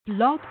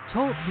Blog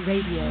Talk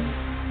Radio.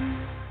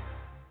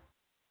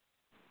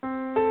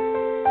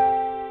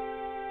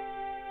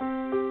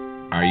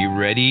 Are you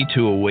ready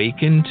to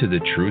awaken to the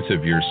truth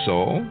of your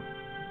soul?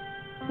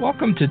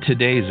 Welcome to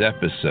today's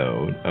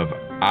episode of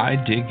I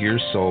Dig Your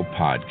Soul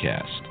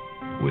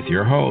podcast with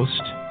your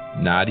host,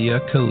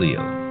 Nadia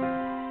Khalil.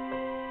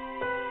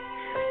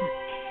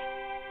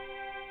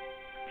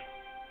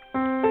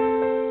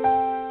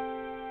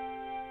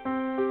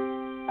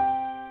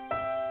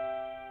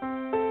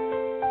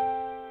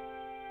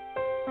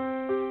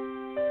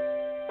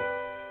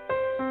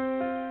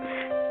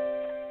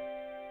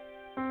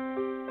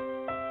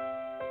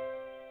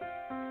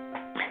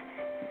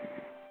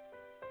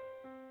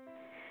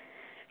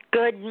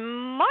 Good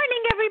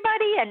morning,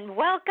 everybody, and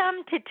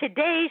welcome to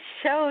today's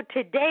show.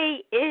 Today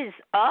is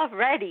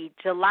already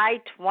July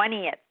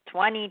 20th,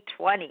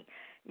 2020.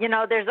 You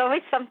know, there's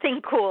always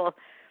something cool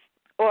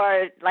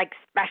or like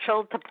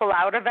special to pull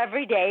out of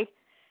every day.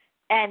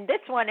 And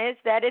this one is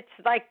that it's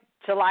like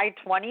July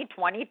 20,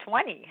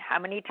 2020. How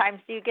many times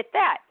do you get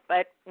that?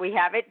 But we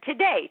have it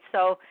today.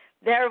 So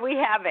there we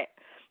have it.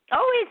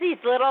 Always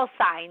these little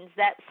signs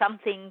that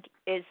something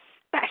is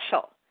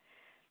special.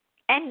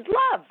 And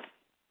love.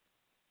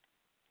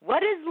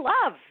 What is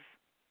love?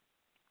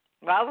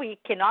 Well, we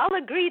can all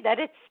agree that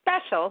it's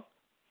special.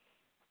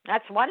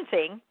 That's one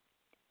thing.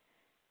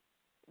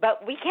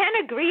 But we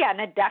can't agree on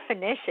a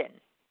definition.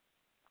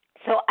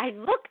 So I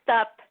looked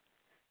up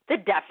the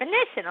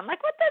definition. I'm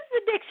like, what does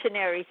the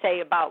dictionary say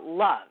about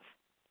love?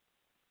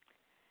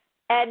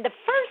 And the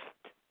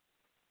first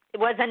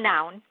was a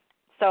noun.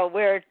 So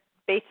we're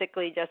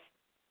basically just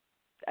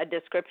a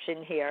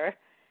description here.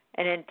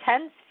 An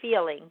intense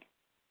feeling,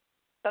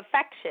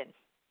 affection.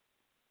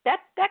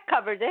 That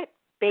covers it.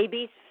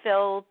 Babies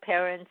fill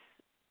parents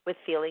with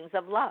feelings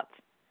of love.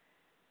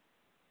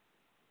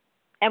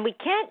 And we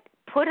can't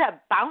put a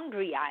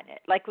boundary on it.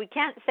 Like we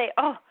can't say,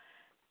 oh,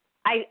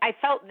 I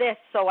felt this,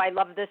 so I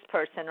love this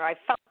person, or I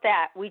felt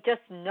that. We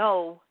just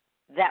know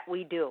that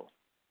we do.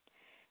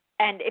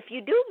 And if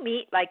you do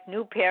meet like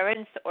new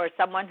parents or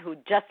someone who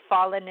just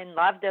fallen in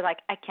love, they're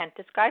like, I can't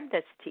describe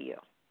this to you.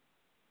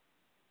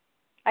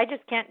 I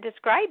just can't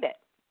describe it.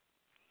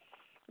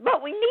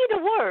 But we need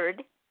a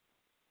word.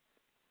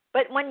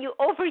 But when you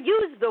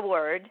overuse the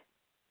word,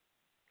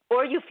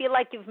 or you feel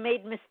like you've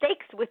made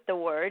mistakes with the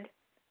word,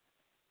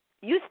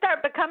 you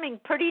start becoming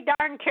pretty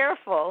darn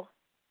careful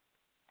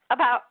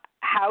about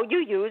how you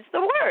use the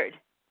word.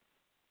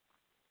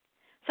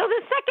 So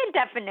the second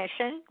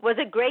definition was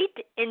a great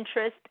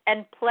interest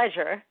and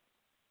pleasure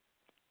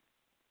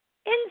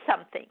in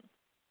something.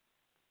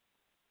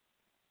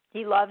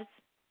 He loves,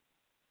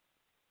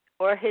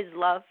 or his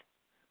love,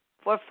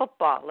 for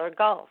football or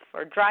golf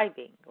or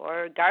driving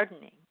or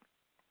gardening.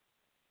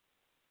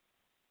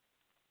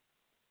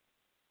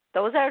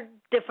 Those are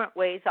different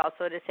ways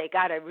also to say,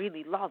 God, I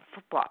really love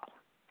football.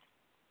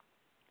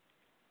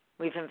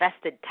 We've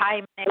invested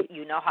time in it.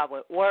 You know how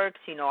it works.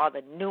 You know all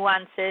the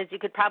nuances. You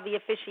could probably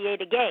officiate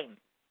a game.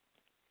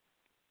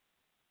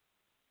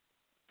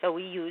 So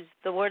we use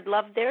the word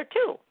love there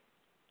too.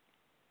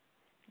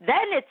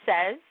 Then it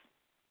says,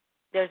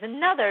 there's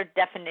another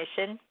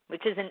definition,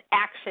 which is an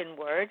action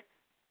word.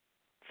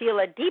 Feel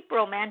a deep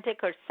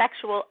romantic or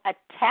sexual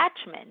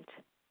attachment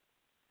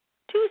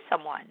to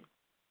someone.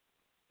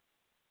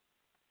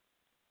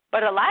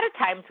 But a lot of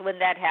times when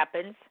that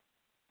happens,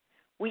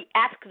 we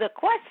ask the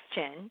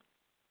question,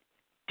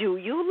 do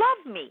you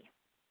love me?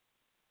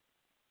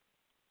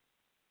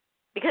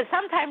 Because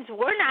sometimes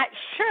we're not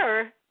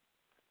sure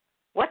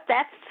what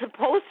that's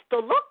supposed to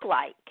look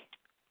like.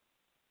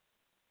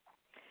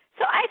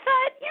 So I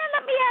thought,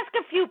 let me ask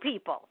a few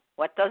people,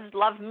 what does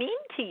love mean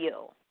to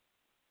you?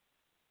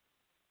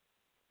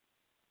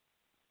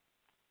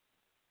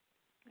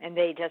 And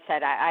they just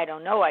said, I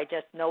don't know. I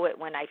just know it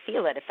when I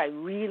feel it. If I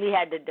really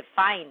had to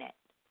define it.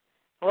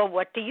 Well,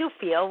 what do you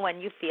feel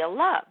when you feel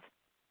love?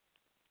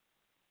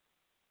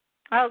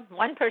 Well,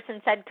 one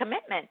person said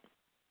commitment.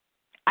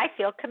 I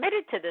feel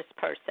committed to this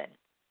person.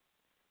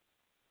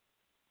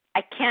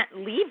 I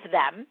can't leave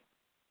them.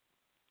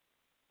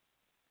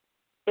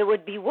 It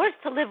would be worse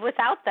to live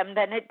without them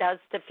than it does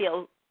to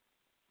feel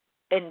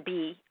and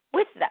be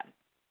with them.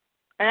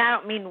 And I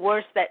don't mean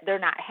worse that they're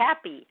not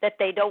happy, that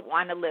they don't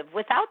want to live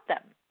without them.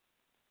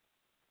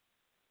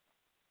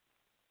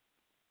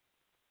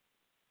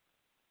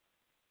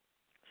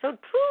 So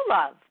true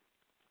love,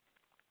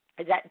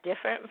 is that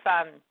different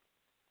from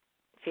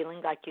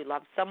feeling like you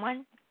love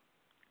someone?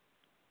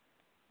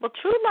 Well,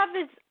 true love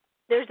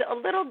there's a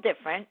little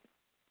different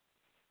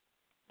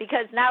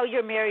because now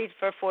you're married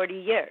for 40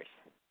 years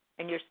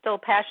and you're still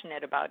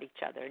passionate about each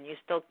other and you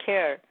still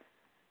care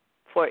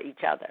for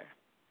each other.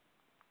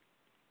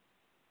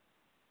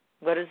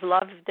 What is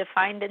love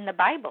defined in the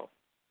Bible?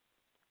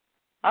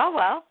 Oh,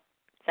 well,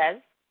 it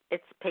says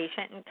it's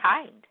patient and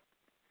kind.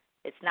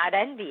 It's not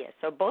envious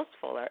or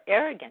boastful or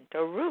arrogant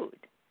or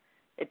rude.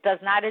 It does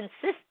not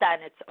insist on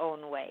its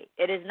own way.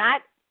 It is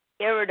not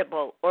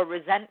irritable or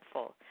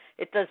resentful.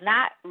 It does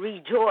not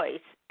rejoice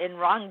in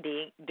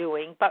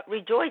wrongdoing, but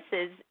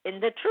rejoices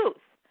in the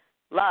truth.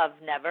 Love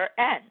never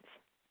ends.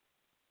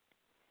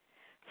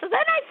 So then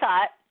I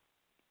thought,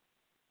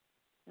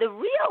 the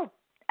real,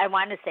 I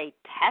want to say,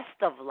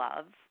 test of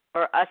love,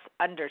 or us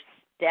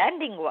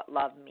understanding what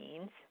love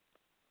means,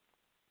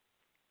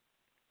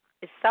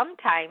 is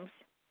sometimes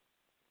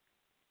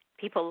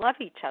people love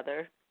each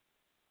other,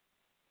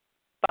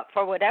 but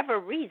for whatever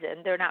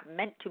reason, they're not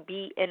meant to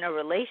be in a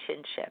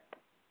relationship.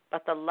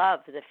 But the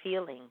love, the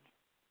feeling,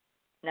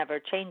 never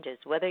changes,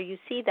 whether you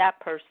see that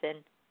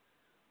person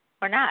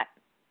or not,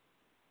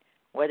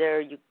 whether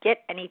you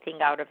get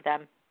anything out of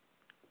them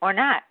or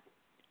not,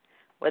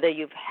 whether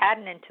you've had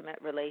an intimate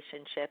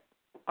relationship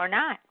or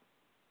not.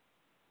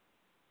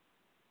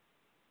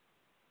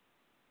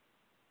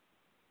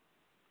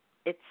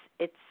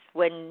 It's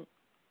when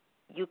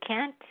you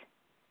can't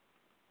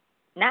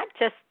not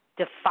just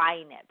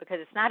define it, because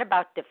it's not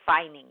about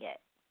defining it,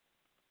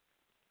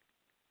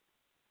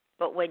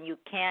 but when you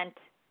can't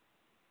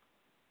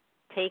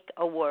take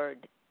a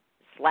word,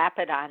 slap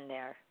it on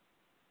there,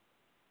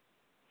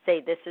 say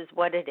this is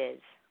what it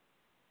is,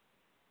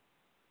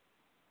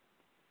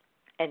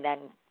 and then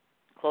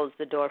close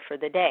the door for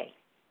the day.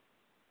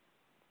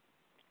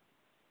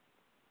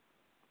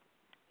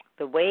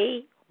 The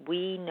way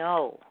we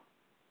know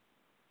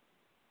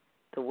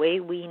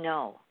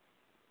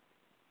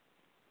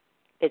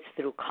it's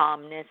through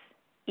calmness,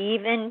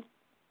 even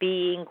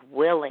being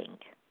willing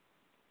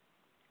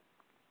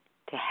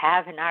to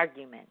have an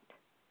argument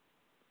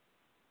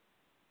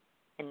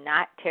and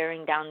not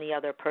tearing down the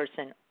other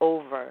person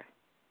over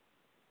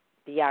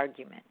the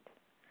argument,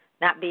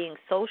 not being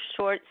so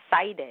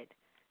short-sighted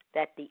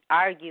that the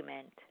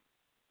argument,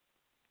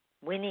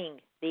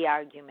 winning the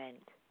argument,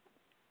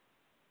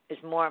 is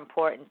more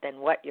important than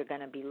what you're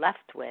going to be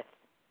left with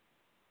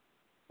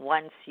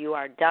once you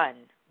are done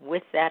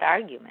with that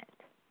argument.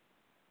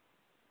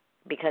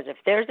 Because if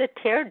there's a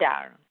tear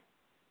down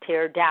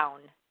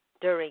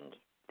during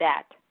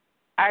that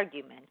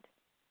argument,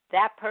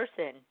 that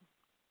person,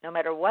 no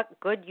matter what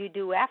good you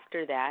do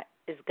after that,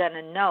 is going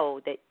to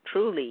know that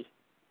truly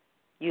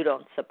you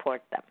don't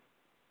support them.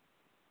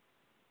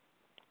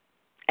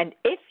 And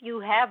if you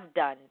have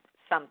done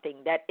something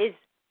that is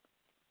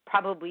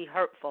probably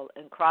hurtful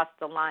and crossed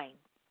the line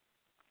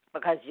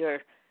because you're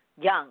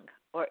young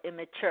or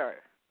immature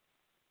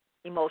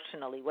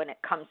emotionally when it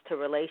comes to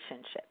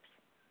relationships,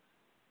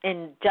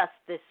 in just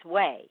this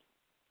way,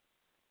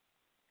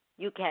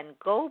 you can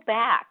go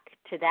back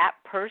to that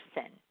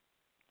person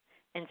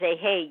and say,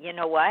 hey, you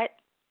know what?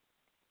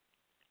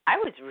 I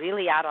was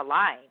really out of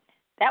line.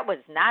 That was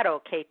not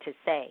okay to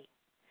say.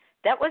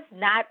 That was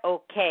not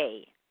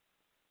okay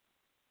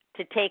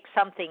to take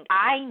something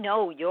I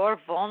know you're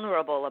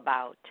vulnerable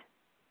about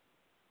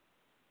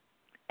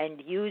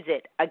and use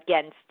it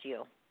against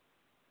you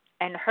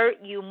and hurt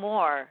you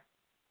more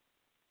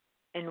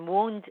and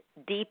wound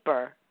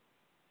deeper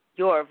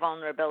your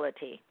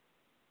vulnerability.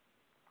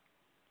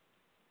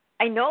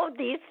 I know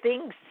these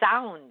things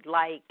sound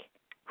like,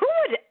 who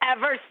would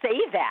ever say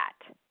that?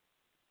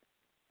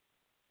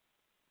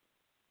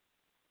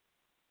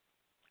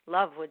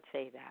 Love would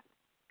say that.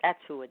 That's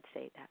who would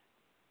say that.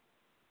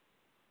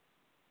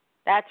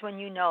 That's when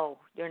you know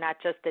you're not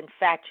just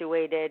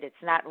infatuated, it's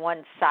not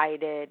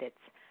one-sided, it's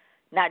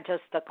not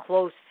just a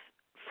close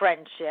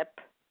friendship.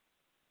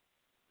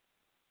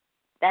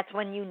 That's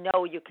when you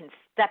know you can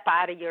step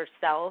out of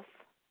yourself,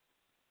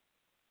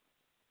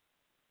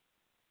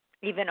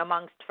 even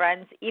amongst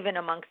friends, even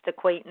amongst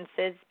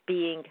acquaintances,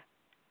 being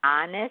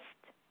honest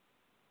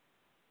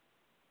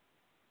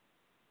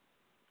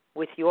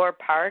with your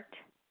part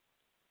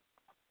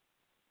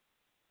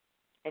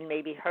and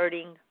maybe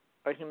hurting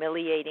or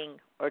humiliating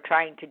or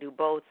trying to do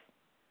both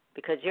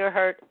because you're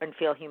hurt and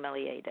feel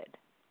humiliated.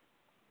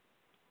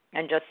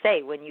 And just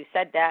say, when you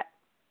said that,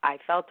 I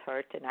felt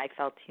hurt and I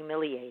felt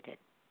humiliated.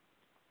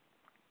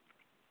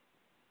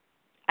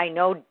 I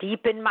know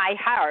deep in my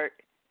heart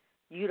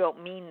you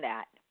don't mean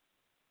that.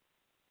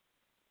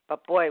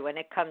 But boy, when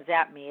it comes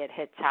at me, it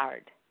hits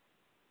hard.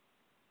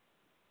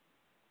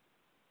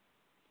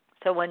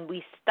 So when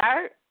we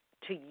start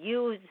to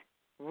use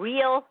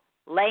real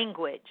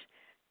language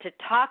to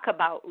talk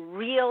about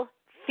real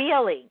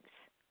feelings,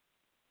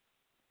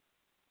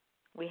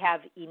 we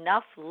have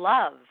enough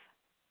love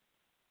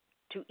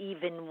to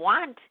even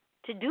want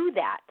to do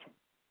that.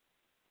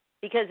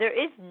 Because there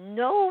is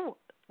no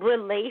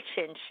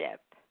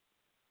relationship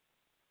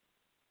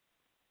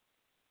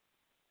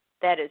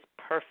that is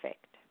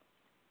perfect.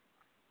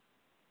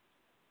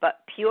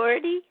 But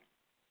purity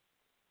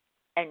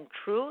and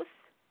truth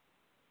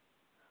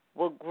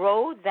will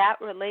grow that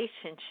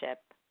relationship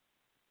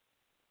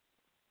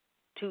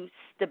to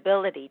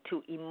stability,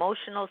 to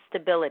emotional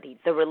stability.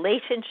 The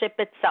relationship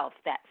itself,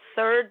 that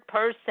third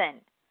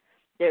person.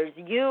 There's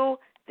you,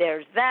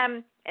 there's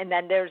them, and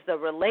then there's the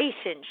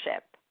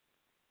relationship.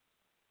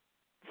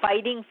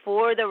 Fighting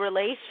for the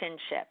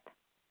relationship.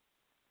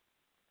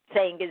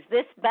 Saying, is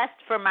this best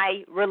for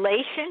my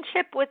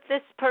relationship with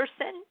this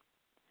person?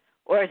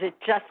 Or is it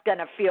just going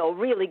to feel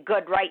really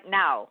good right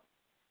now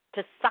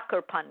to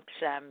sucker punch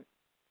them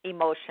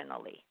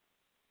emotionally?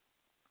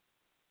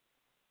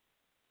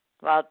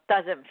 Well, it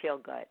doesn't feel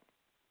good.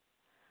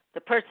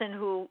 The person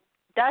who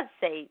does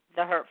say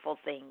the hurtful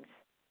things,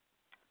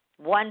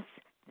 once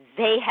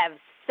they have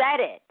said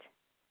it,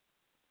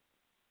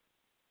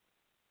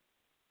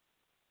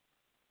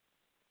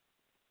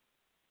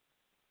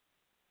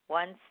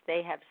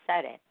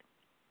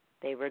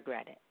 they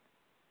regret it.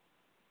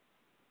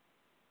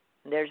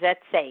 There's that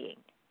saying,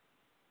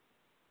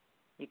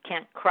 you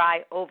can't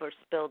cry over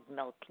spilled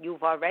milk.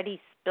 You've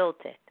already spilt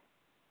it.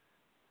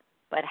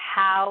 But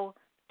how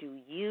do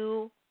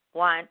you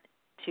want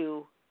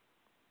to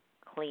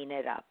clean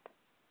it up?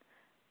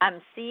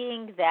 I'm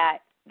seeing that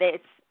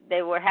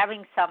they were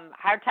having some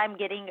hard time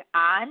getting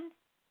on.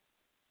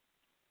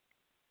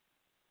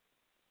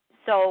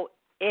 So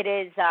it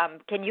is,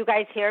 can you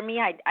guys hear me?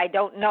 I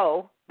don't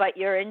know, but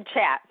you're in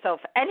chat. So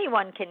if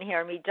anyone can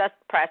hear me, just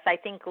press. I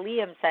think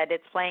Liam said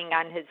it's playing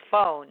on his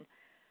phone.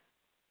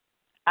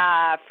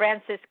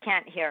 Francis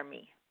can't hear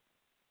me.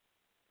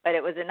 But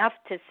it was enough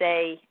to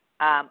say,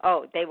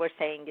 they were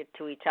saying it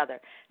to each other.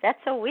 That's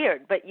so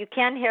weird, but you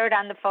can hear it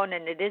on the phone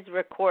and it is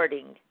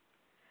recording.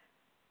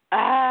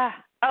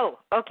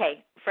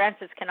 Okay.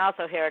 Francis can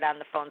also hear it on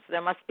the phone, so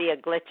there must be a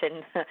glitch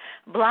in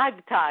Blog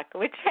Talk,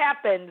 which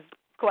happens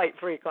quite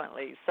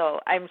frequently. So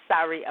I'm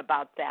sorry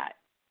about that.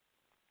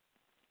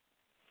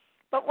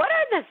 But what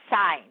are the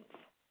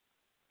signs?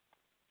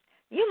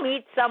 You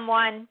meet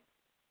someone,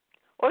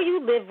 or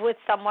you live with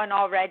someone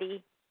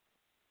already,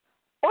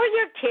 or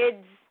your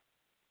kids.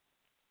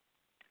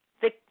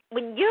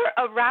 When you're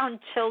around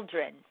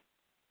children,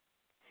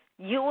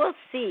 you will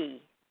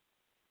see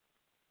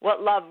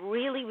what love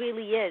really,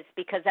 really is,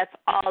 because that's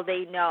all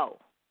they know.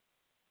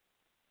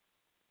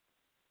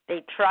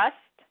 They trust,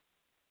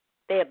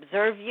 they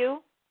observe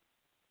you,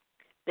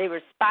 they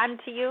respond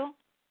to you,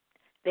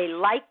 they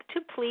like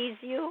to please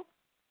you,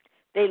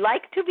 they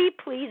like to be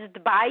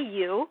pleased by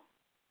you.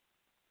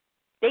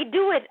 They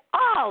do it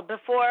all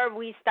before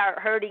we start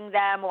hurting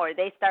them, or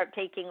they start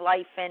taking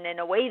life in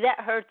a way that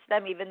hurts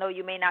them, even though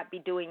you may not be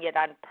doing it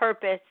on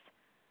purpose.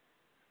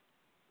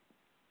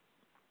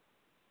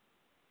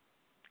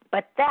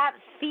 But that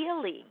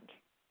feeling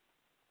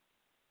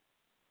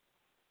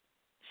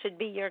should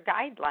be your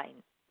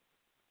guideline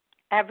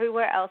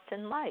everywhere else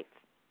in life.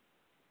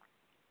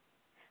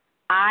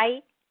 I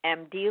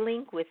am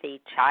dealing with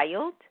a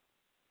child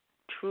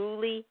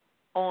truly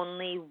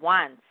only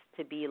wants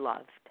to be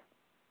loved.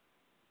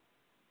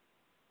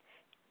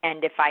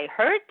 And if I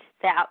hurt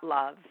that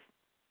love,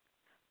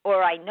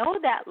 or I know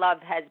that love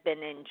has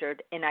been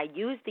injured and I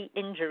use the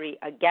injury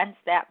against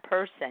that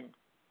person,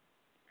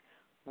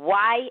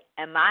 why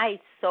am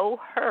I so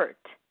hurt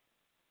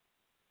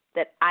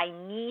that I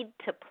need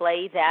to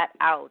play that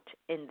out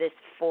in this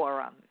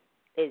forum,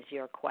 is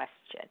your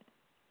question.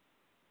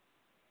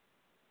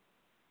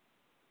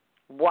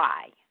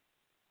 Why?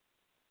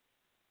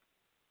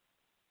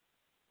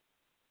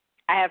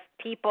 I have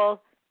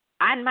people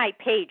on my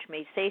page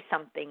may say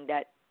something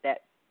that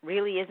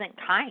really isn't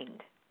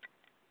kind.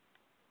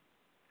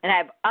 And I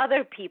have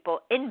other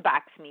people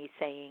inbox me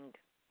saying,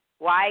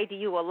 why do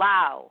you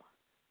allow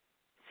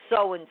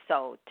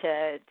so-and-so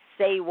to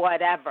say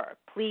whatever?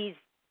 Please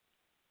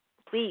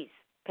pay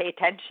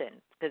attention,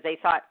 because they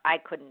thought I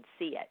couldn't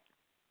see it.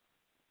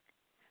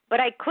 But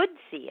I could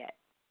see it.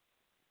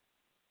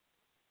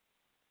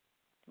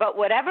 But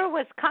whatever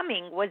was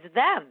coming was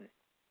them.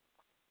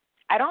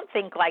 I don't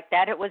think like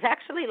that. It was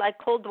actually like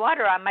cold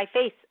water on my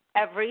face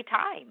every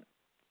time.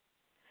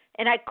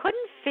 And I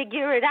couldn't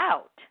figure it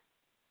out.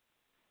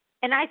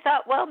 And I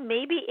thought, well,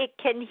 maybe it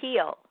can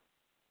heal.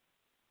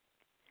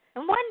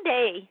 And one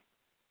day,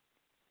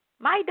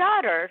 my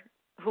daughter,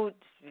 who's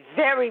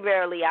very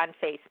rarely on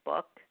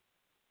Facebook,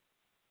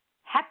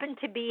 happened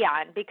to be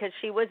on because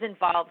she was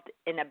involved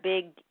in a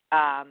big,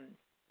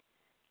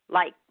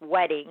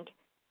 wedding,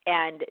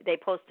 and they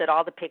posted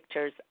all the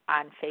pictures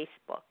on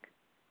Facebook.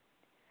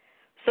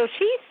 So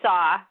she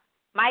saw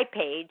my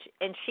page,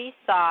 and she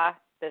saw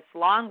this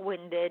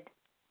long-winded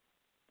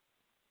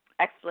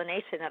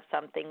explanation of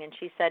something, and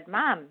she said,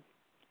 Mom,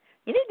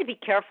 you need to be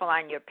careful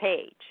on your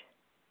page.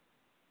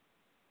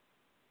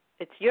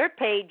 It's your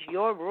page,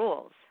 your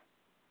rules.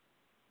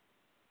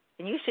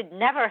 And you should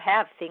never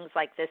have things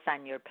like this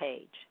on your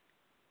page.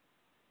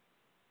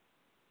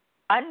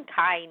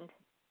 Unkind.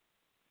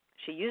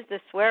 She used a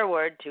swear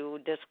word to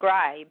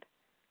describe,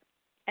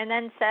 and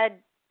then said,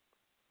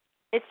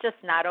 it's just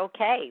not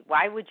okay.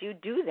 Why would you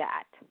do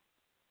that?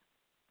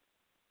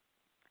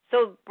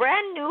 So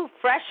brand new,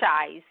 fresh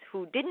eyes,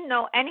 who didn't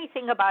know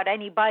anything about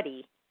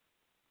anybody,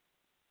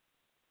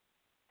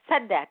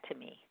 said that to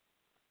me.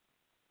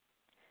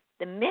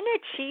 The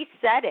minute she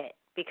said it,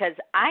 because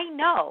I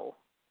know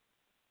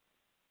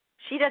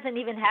she doesn't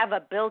even have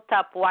a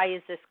built-up, why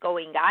is this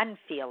going on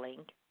feeling.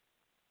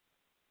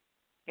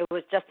 It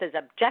was just as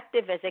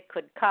objective as it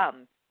could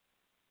come.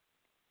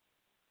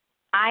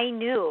 I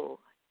knew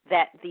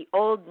that the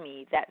old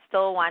me that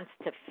still wants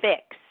to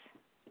fix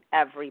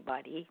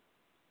everybody,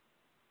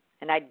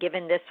 and I'd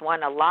given this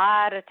one a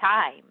lot of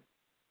time,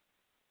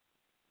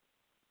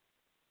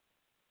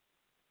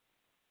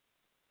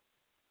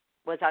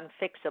 was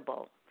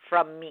unfixable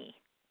from me.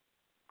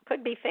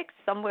 Could be fixed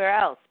somewhere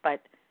else,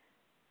 but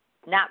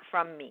not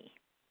from me.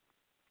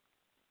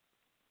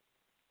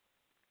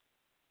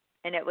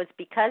 And it was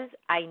because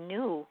I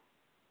knew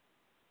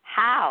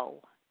how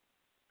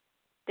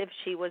stiff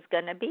she was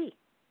going to be.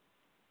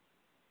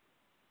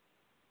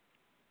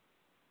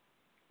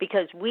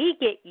 Because we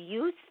get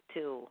used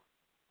to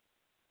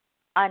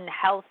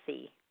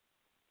unhealthy.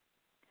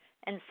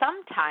 And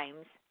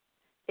sometimes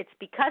it's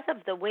because of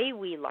the way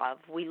we love,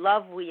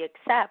 we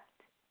accept,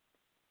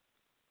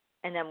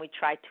 and then we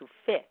try to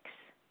fix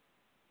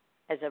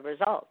as a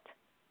result.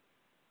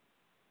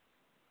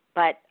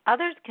 But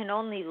others can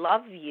only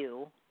love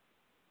you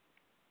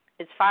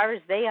as far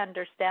as they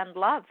understand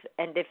love.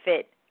 And if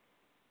it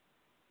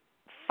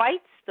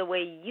fights the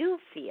way you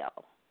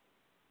feel,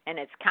 and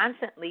it's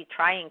constantly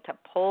trying to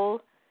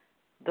pull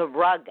the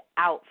rug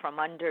out from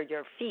under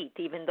your feet,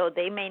 even though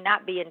they may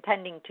not be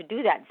intending to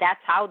do that, that's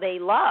how they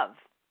love,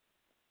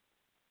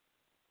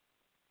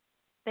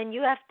 then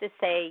you have to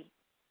say,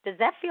 does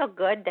that feel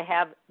good to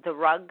have the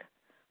rug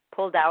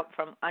pulled out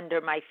from under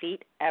my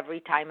feet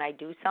every time I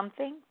do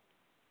something?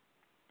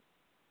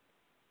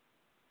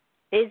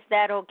 Is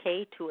that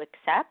okay to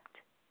accept?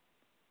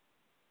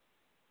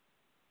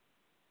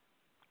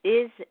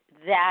 Is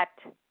that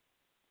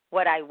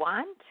what I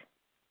want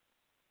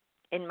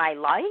in my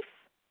life?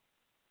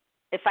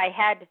 If I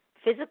had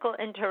physical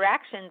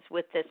interactions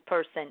with this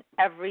person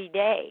every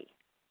day,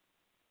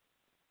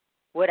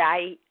 would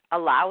I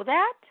allow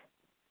that?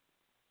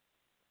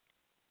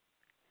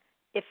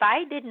 If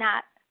I did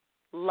not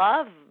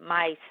love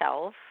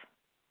myself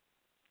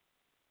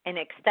and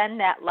extend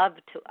that love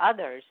to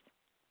others,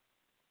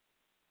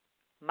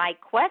 my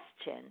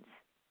questions,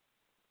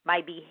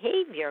 my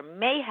behavior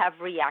may have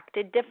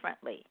reacted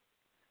differently,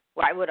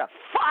 where I would have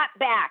fought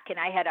back and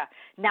I had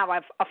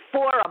a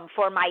forum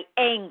for my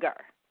anger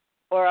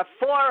or a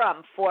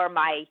forum for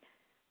my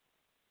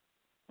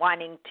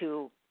wanting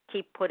to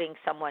keep putting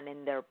someone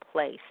in their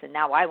place, and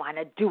now I want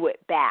to do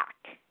it back.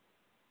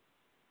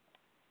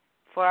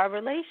 For our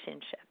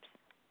relationships,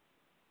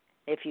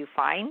 if you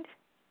find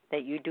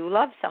that you do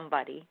love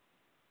somebody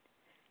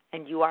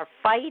and you are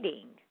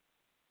fighting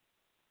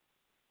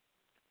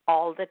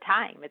all the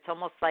time, it's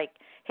almost like,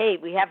 hey,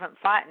 we haven't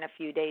fought in a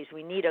few days.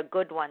 We need a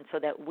good one so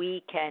that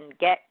we can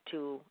get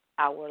to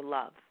our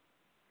love.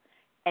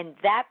 And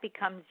that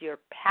becomes your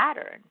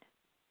pattern.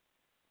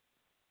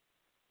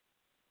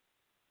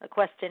 The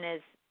question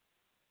is,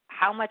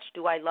 how much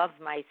do I love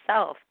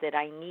myself that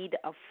I need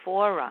a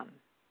forum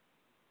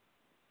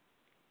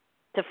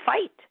to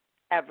fight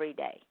every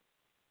day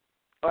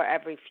or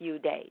every few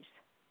days?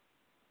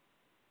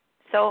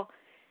 So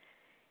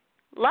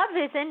love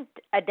isn't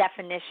a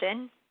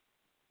definition.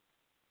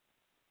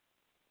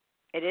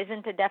 It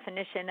isn't a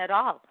definition at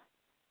all.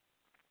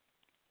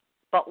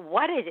 But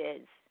what it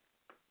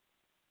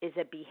is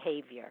a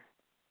behavior.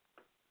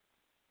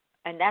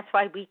 And that's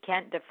why we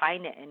can't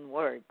define it in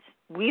words.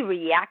 We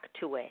react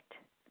to it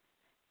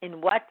in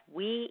what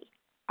we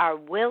are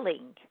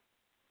willing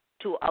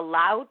to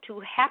allow to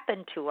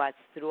happen to us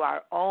through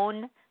our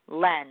own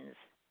lens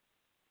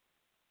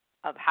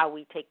of how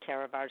we take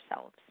care of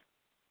ourselves.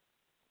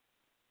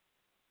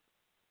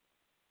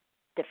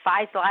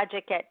 Defies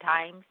logic at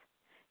times.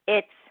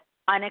 It's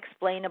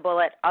unexplainable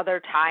at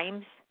other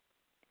times.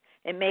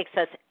 It makes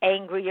us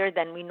angrier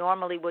than we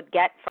normally would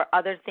get for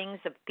other things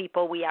of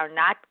people we are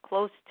not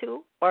close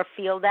to or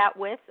feel that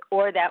with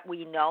or that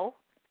we know.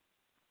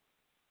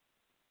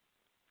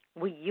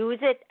 We use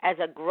it as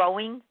a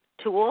growing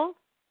tool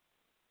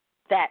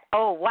that,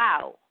 oh,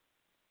 wow,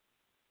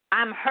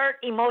 I'm hurt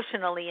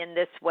emotionally in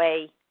this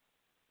way.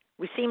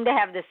 We seem to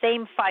have the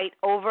same fight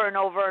over and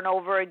over and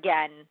over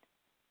again.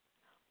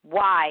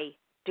 Why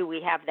do we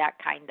have that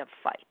kind of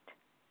fight?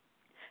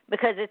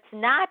 Because it's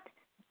not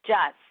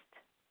just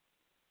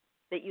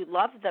that you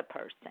love the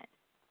person.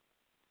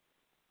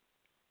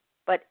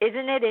 But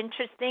isn't it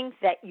interesting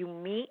that you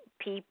meet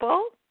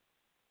people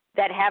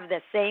that have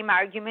the same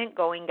argument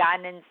going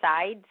on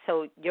inside,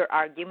 so your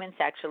arguments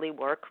actually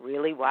work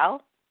really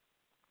well?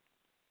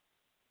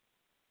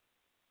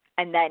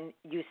 And then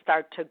you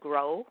start to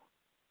grow,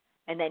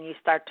 and then you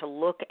start to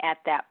look at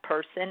that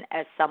person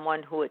as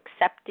someone who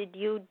accepted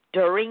you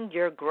during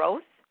your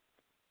growth,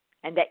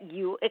 and that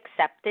you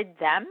accepted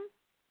them.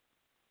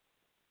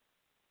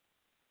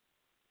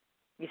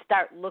 You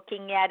start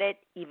looking at it,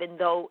 even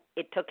though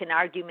it took an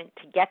argument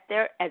to get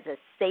there, as a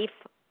safe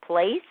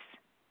place.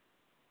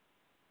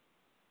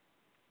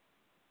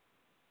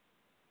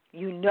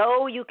 You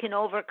know you can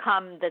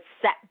overcome the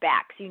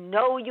setbacks. You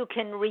know you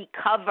can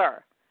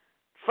recover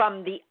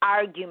from the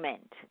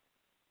argument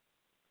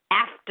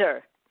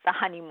after the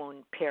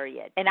honeymoon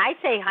period. And I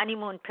say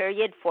honeymoon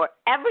period for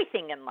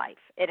everything in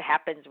life. It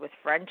happens with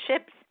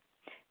friendships.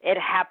 It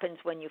happens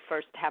when you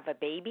first have a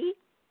baby.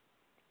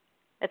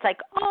 It's like,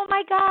 oh,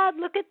 my God,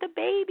 look at the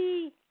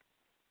baby.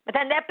 But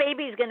then that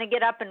baby is going to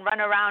get up and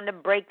run around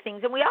and break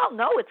things. And we all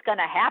know it's going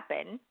to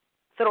happen.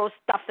 Throw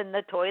stuff in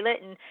the toilet.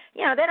 And,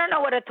 they don't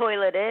know what a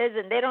toilet is.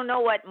 And they don't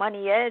know what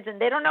money is.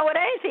 And they don't know what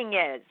anything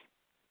is.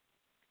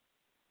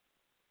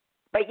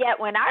 But yet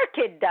when our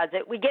kid does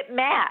it, we get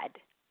mad.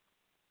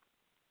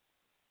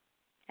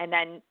 And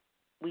then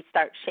we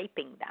start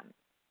shaping them.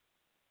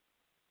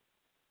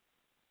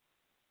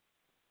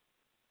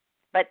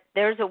 But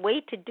there's a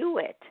way to do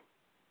it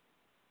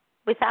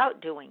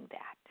without doing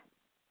that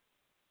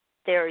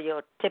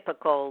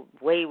stereotypical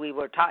way we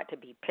were taught to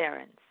be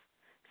parents,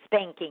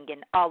 spanking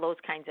and all those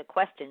kinds of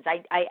questions.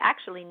 I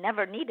actually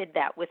never needed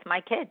that with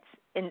my kids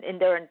in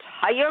their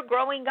entire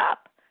growing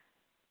up,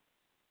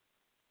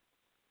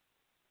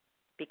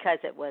 because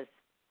it was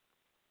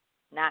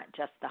not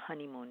just the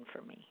honeymoon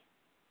for me.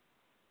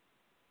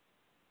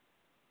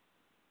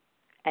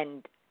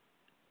 And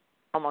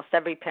almost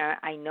every parent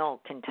I know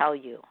can tell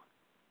you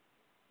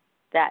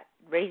that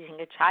raising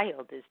a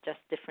child is just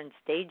different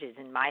stages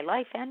in my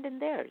life and in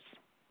theirs.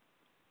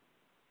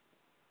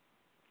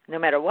 No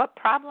matter what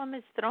problem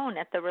is thrown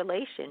at the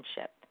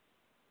relationship,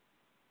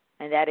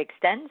 and that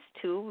extends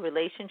to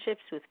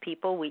relationships with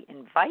people we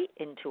invite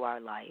into our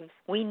lives,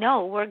 we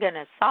know we're going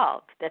to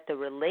solve that the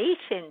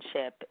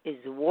relationship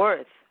is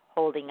worth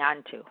holding on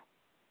to.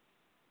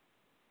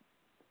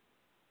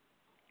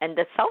 And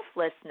the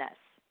selflessness,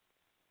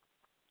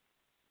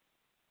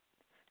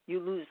 you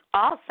lose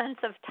all sense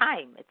of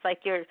time. It's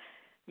like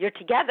you're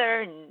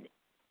together and it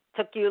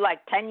took you like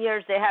 10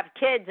 years to have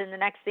kids, and the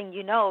next thing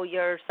you know,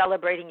 you're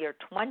celebrating your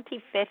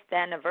 25th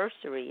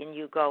anniversary, and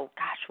you go,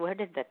 gosh, where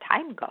did the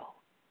time go?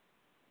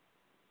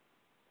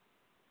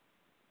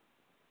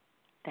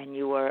 Then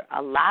you were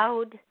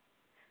allowed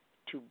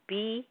to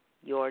be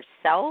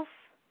yourself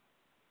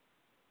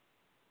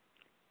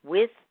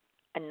with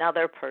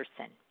another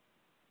person.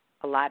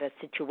 A lot of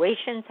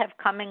situations have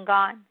come and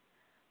gone.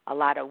 A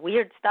lot of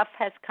weird stuff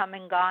has come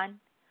and gone.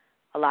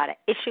 A lot of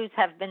issues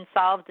have been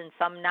solved and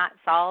some not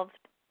solved.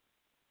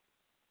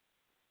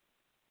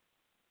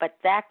 But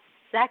that's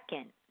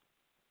second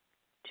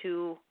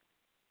to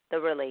the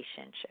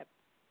relationship.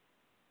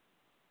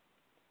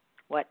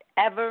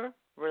 Whatever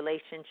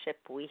relationship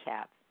we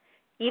have,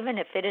 even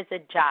if it is a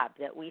job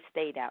that we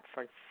stayed at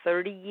for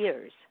 30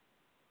 years,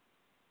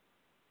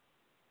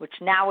 which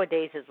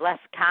nowadays is less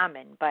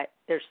common, but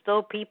there's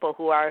still people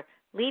who are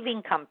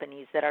leaving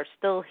companies that are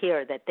still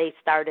here that they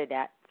started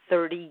at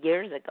 30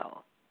 years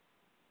ago,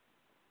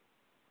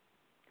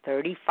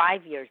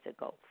 35 years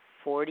ago,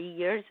 40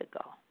 years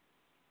ago,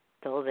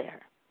 still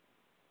there.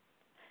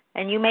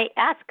 And you may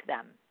ask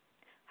them,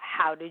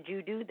 how did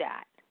you do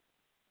that?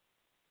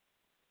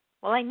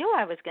 Well, I knew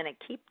I was going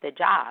to keep the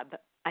job.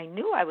 I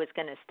knew I was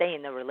going to stay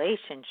in the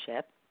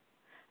relationship.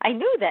 I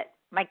knew that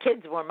my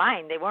kids were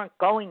mine. They weren't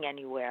going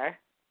anywhere.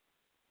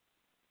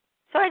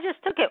 So I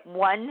just took it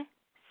one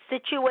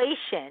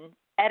situation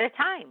at a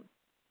time.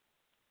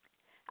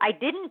 I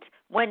didn't,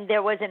 when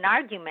there was an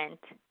argument,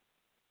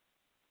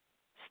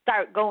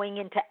 start going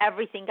into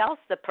everything else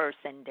the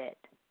person did.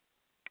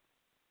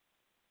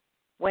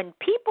 When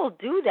people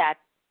do that,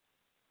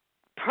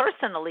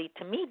 personally,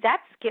 to me,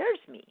 that scares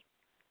me,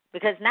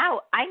 because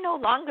now I no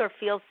longer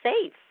feel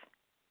safe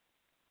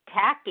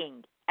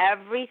tacking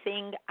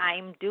everything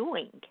I'm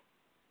doing.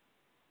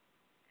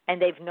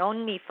 And they've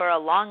known me for a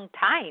long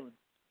time.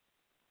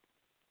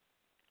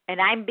 And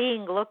I'm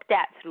being looked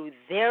at through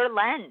their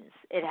lens.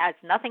 It has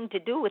nothing to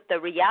do with the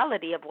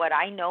reality of what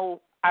I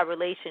know our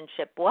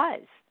relationship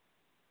was.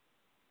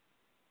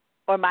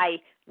 Or my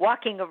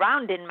walking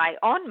around in my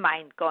own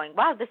mind going,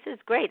 wow, this is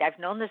great. I've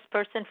known this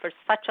person for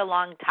such a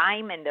long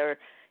time, and they're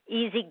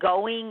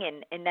easygoing.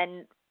 And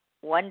then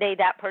one day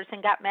that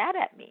person got mad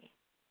at me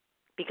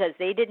because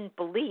they didn't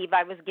believe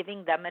I was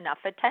giving them enough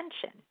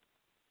attention.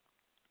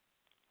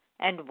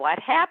 And what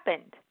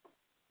happened?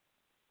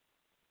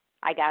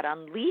 I got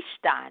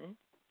unleashed on,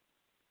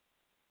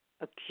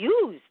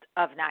 accused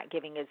of not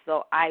giving as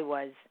though I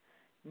was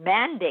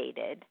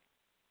mandated,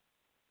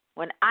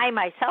 when I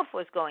myself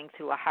was going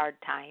through a hard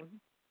time,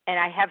 and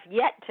I have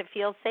yet to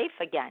feel safe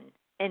again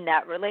in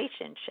that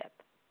relationship.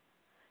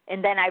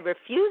 And then I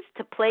refused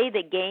to play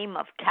the game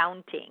of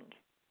counting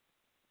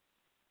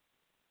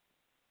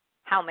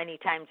how many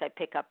times I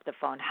pick up the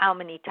phone, how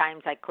many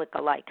times I click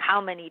a like, how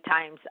many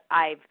times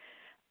I've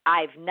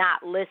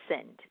not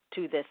listened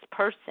to this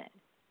person.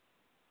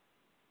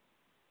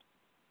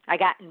 I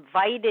got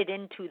invited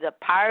into the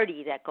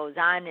party that goes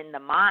on in the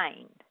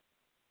mind.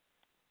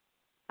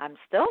 I'm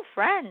still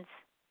friends,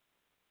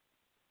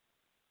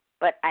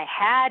 but I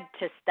had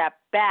to step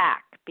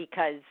back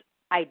because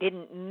I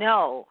didn't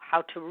know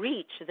how to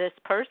reach this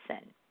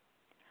person.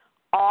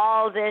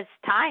 All this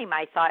time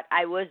I thought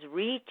I was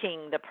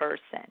reaching the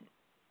person.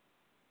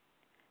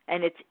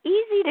 And it's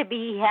easy to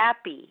be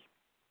happy.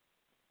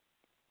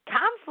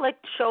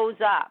 Conflict shows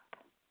up.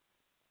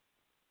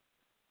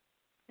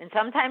 And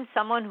sometimes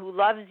someone who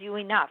loves you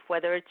enough,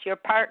 whether it's your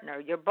partner,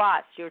 your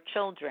boss, your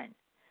children,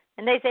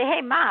 and they say,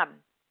 hey, Mom,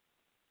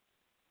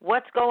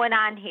 what's going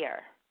on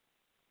here?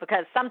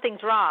 Because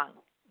something's wrong.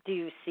 Do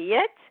you see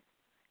it?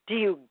 Do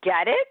you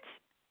get it?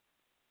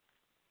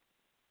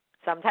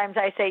 Sometimes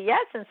I say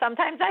yes, and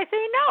sometimes I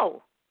say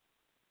no.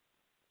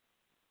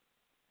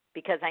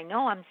 Because I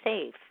know I'm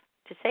safe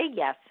to say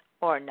yes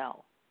or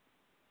no.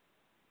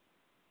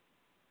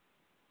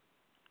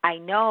 I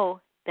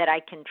know that I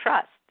can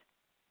trust.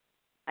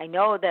 I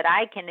know that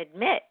I can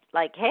admit,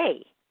 like,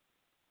 hey,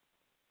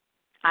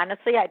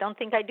 honestly, I don't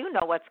think I do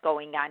know what's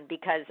going on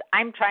because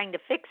I'm trying to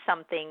fix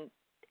something.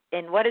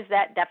 And what is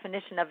that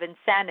definition of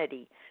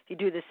insanity? You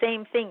do the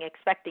same thing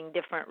expecting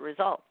different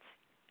results.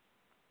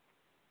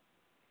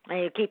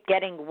 And you keep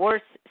getting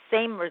worse,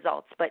 same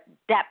results, but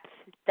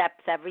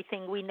depth,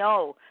 everything we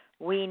know,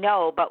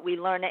 but we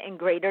learn it in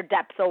greater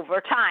depth over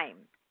time.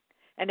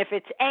 And if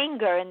it's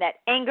anger and that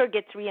anger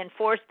gets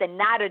reinforced and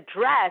not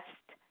addressed,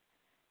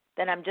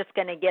 then I'm just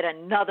going to get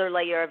another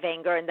layer of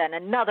anger and then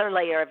another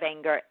layer of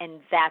anger, and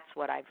that's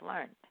what I've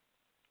learned.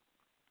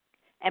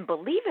 And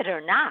believe it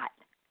or not,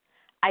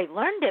 I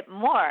learned it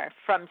more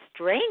from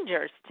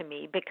strangers to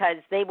me because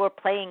they were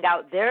playing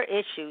out their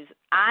issues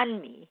on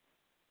me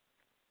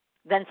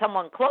than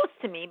someone close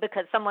to me,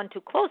 because someone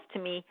too close to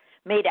me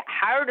made it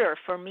harder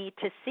for me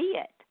to see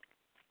it.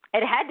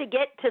 It had to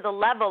get to the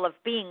level of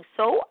being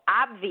so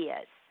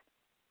obvious.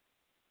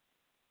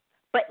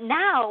 But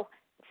now,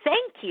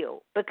 thank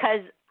you,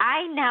 because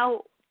I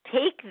now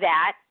take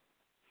that,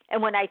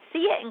 and when I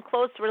see it in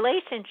close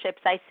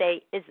relationships, I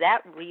say, is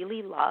that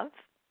really love?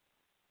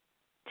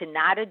 To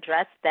not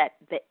address that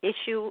the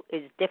issue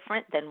is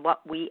different than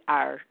what we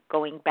are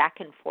going back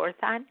and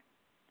forth on?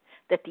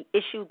 That the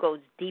issue goes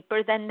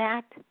deeper than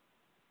that?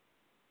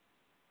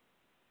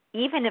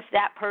 Even if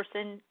that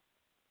person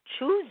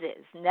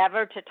chooses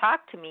never to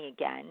talk to me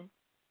again,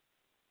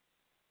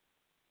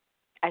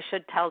 I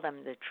should tell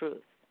them the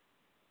truth.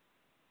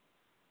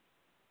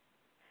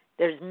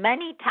 There's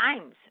many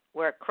times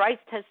where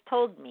Christ has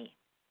told me,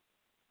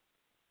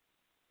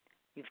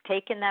 you've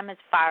taken them as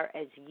far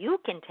as you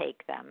can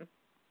take them,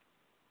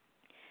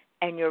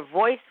 and your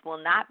voice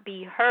will not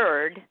be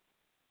heard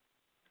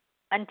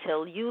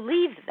until you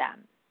leave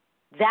them.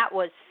 That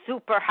was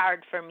super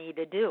hard for me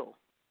to do.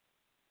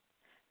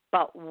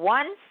 But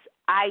once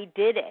I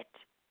did it,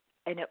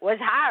 and it was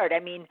hard. I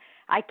mean,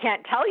 I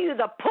can't tell you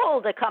the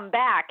pull to come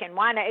back and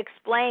want to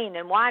explain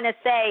and want to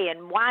say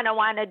and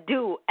want to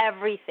do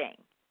everything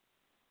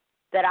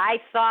that I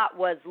thought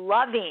was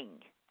loving.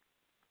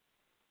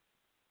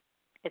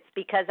 It's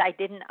because I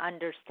didn't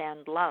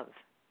understand love.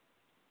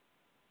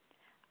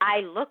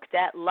 I looked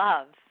at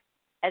love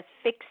as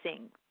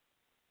fixing,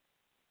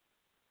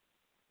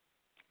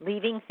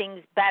 leaving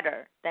things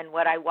better than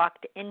what I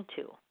walked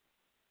into,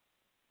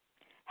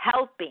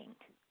 helping.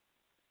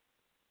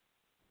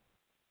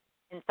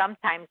 And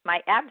sometimes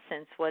my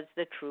absence was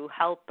the true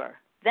helper.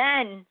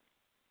 Then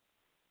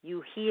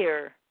you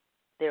hear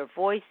their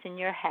voice in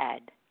your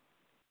head,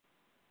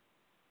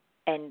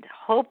 and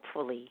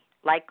hopefully,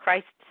 like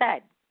Christ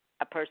said,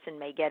 a person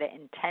may get it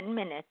in 10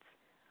 minutes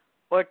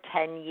or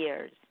 10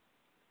 years.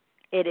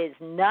 It is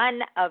none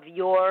of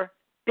your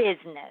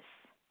business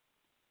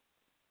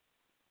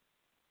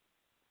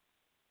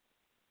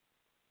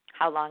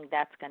how long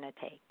that's going to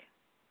take.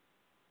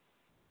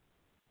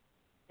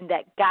 And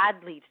that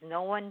God leaves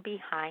no one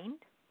behind.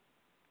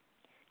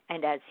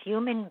 And as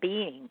human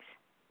beings,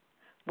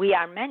 we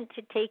are meant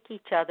to take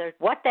each other.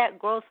 What that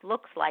growth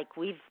looks like,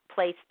 we've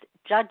placed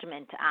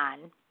judgment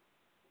on.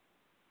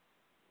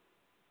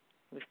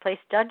 We've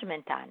placed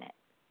judgment on it.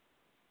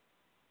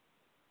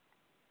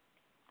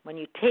 When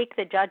you take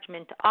the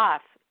judgment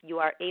off, you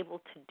are able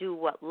to do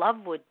what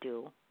love would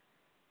do.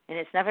 And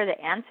it's never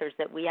the answers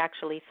that we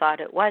actually thought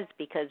it was,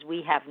 because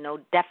we have no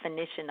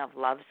definition of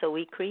love, so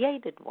we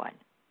created one.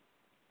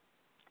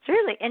 It's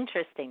really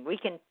interesting. We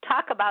can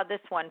talk about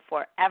this one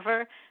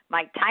forever.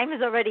 My time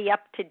is already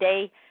up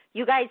today.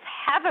 You guys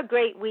have a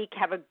great week.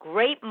 Have a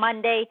great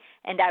Monday,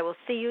 and I will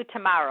see you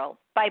tomorrow.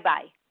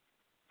 Bye-bye.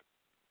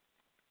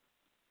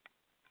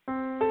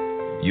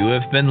 You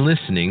have been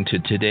listening to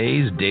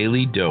today's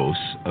daily dose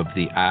of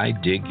the I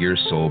Dig Your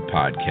Soul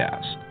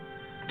podcast.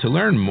 To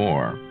learn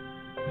more,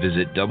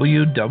 visit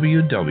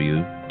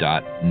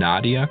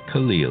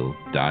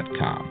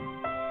www.nadiakhalil.com.